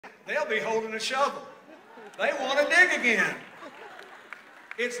they'll be holding a shovel. They want to dig again.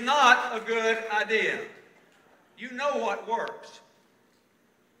 It's not a good idea. You know what works.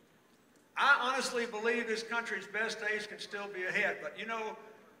 I honestly believe this country's best days can still be ahead, but you know,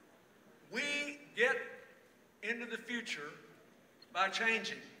 we get into the future by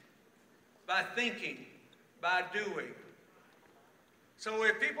changing, by thinking, by doing. So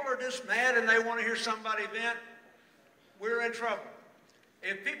if people are just mad and they want to hear somebody vent, we're in trouble.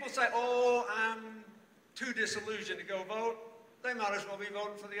 If people say, oh, I'm too disillusioned to go vote, they might as well be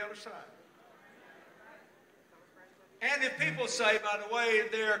voting for the other side. And if people say, by the way,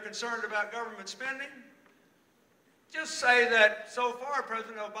 they're concerned about government spending, just say that so far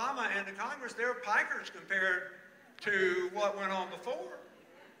President Obama and the Congress, they're pikers compared to what went on before.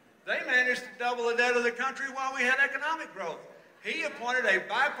 They managed to double the debt of the country while we had economic growth. He appointed a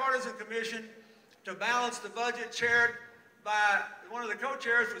bipartisan commission to balance the budget chaired by one of the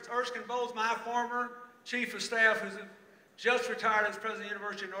co-chairs was Erskine Bowles, my former chief of staff, who's just retired as president of the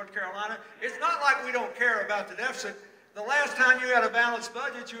University of North Carolina. It's not like we don't care about the deficit. The last time you had a balanced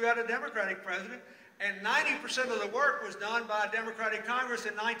budget, you had a Democratic president, and 90% of the work was done by a Democratic Congress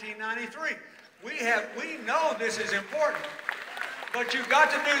in 1993. We know this is important, but you've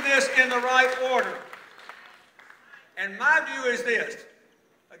got to do this in the right order. And my view is this.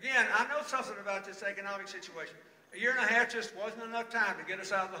 Again, I know something about this economic situation. A year and a half just wasn't enough time to get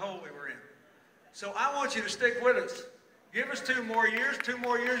us out of the hole we were in. So I want you to stick with us. Give us 2 more years. 2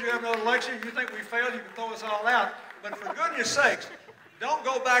 more years, you have another election. You think we failed, you can throw us all out. But for goodness sakes, don't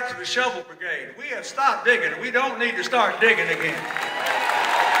go back to the shovel brigade. We have stopped digging. We don't need to start digging again.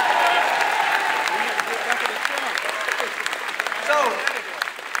 So,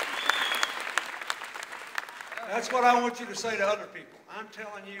 that's what I want you to say to other people. I'm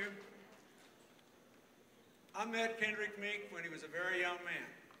telling you, I met Kendrick Meek when he was a very young man.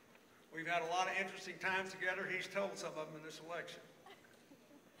 We've had a lot of interesting times together. He's told some of them in this election.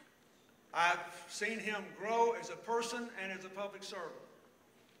 I've seen him grow as a person and as a public servant.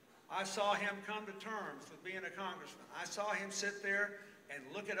 I saw him come to terms with being a congressman. I saw him sit there and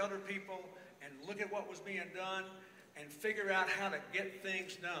look at other people and look at what was being done and figure out how to get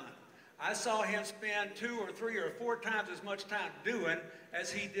things done. I saw him spend 2 or 3 or 4 times as much time doing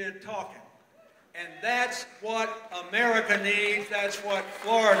as he did talking. And that's what America needs. That's what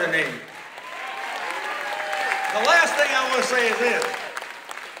Florida needs. The last thing I want to say is this.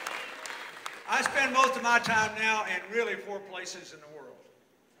 I spend most of my time now in really 4 places in the world.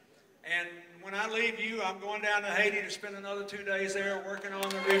 And when I leave you, I'm going down to Haiti to spend another 2 days there working on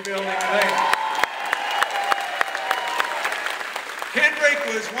the rebuilding of Haiti. Kendrick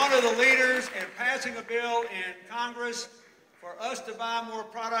was one of the leaders in passing a bill in Congress for us to buy more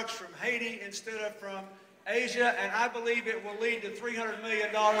products from Haiti instead of from Asia, and I believe it will lead to $300 million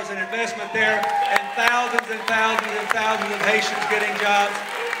in investment there and thousands and thousands and thousands of Haitians getting jobs.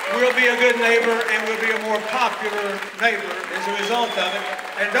 We'll be a good neighbor, and we'll be a more popular neighbor as a result of it.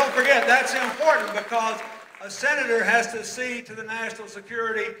 And don't forget, that's important because a senator has to see to the national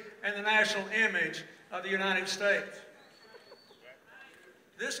security and the national image of the United States.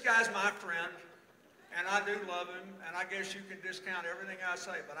 This guy's my friend, and I do love him, and I guess you can discount everything I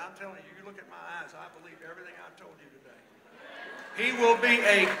say, but I'm telling you, you look at my eyes, I believe everything I've told you today. He will be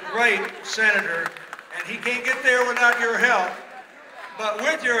a great senator, and he can't get there without your help. But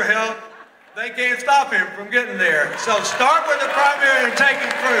with your help, they can't stop him from getting there. So start with the primary and take